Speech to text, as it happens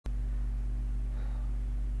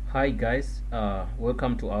Hi guys,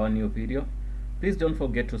 welcome to our new video. Please don't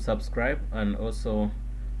forget to subscribe and also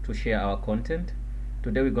to share our content.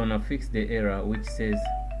 Today we're gonna fix the error which says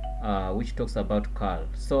which talks about Carl.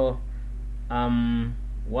 So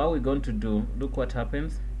what we're going to do, look what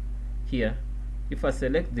happens here. If I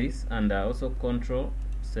select this and I also control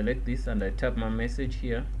select this and I type my message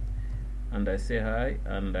here and I say hi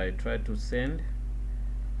and I try to send,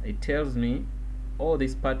 it tells me all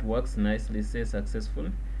this part works nicely, says successful.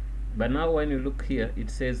 But now when you look here, it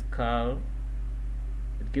says Carl,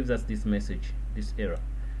 it gives us this message, this error.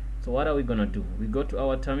 So what are we gonna do? We go to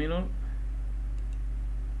our terminal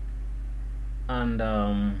and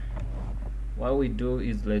what we do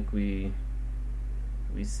is like we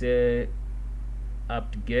say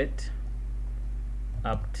apt-get.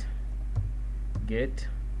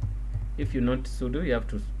 If you're not sudo, you have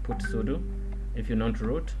to put sudo. If you're not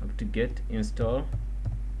root, apt-get install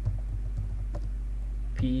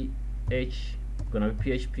gonna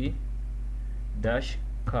be php dash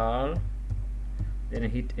carl, then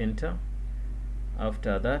hit enter.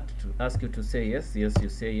 After that, to ask you to say yes, you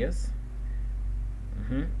say yes.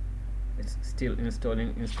 It's still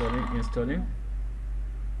installing. It's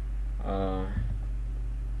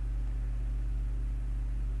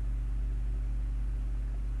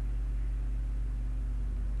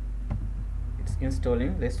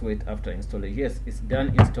installing. Let's wait after installing. Yes, it's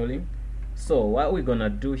done installing. So what we're gonna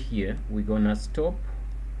do here, we're gonna stop,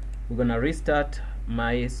 we're gonna restart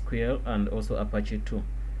MySQL and also Apache 2.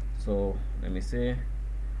 So let me say,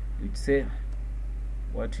 you'd say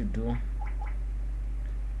what you do,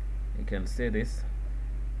 you can say this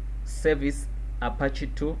service Apache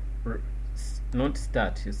 2 not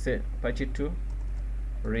start, you say Apache 2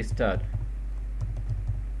 restart.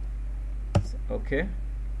 Okay,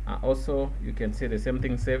 also you can say the same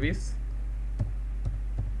thing, service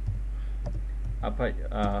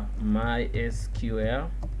MySQL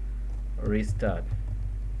restart.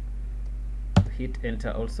 Hit enter.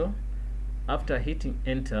 Also after hitting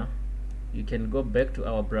enter, you can go back to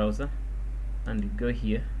our browser and you go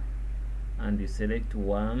here and you select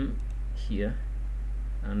one here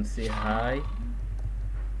and say hi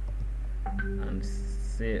and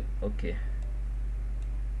say okay.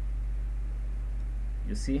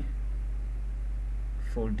 You see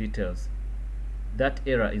full details. That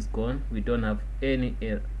error is gone. We don't have any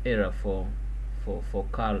error for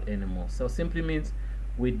Carl anymore. So simply means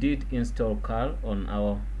we did install Carl on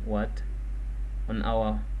our on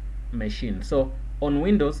our machine. So on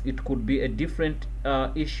Windows it could be a different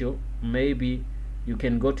issue. Maybe you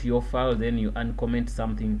can go to your file, then you uncomment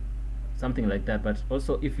something like that. But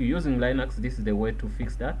also if you're using Linux, this is the way to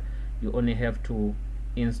fix that. You only have to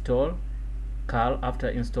install Carl. After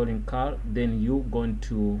installing Carl, then you're going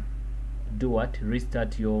to do what?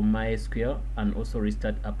 Restart your MySQL and also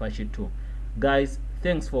restart Apache 2. Guys,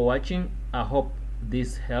 thanks for watching. I hope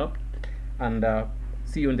this helped, and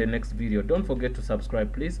see you in the next video. Don't forget to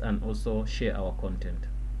subscribe please, and also share our content.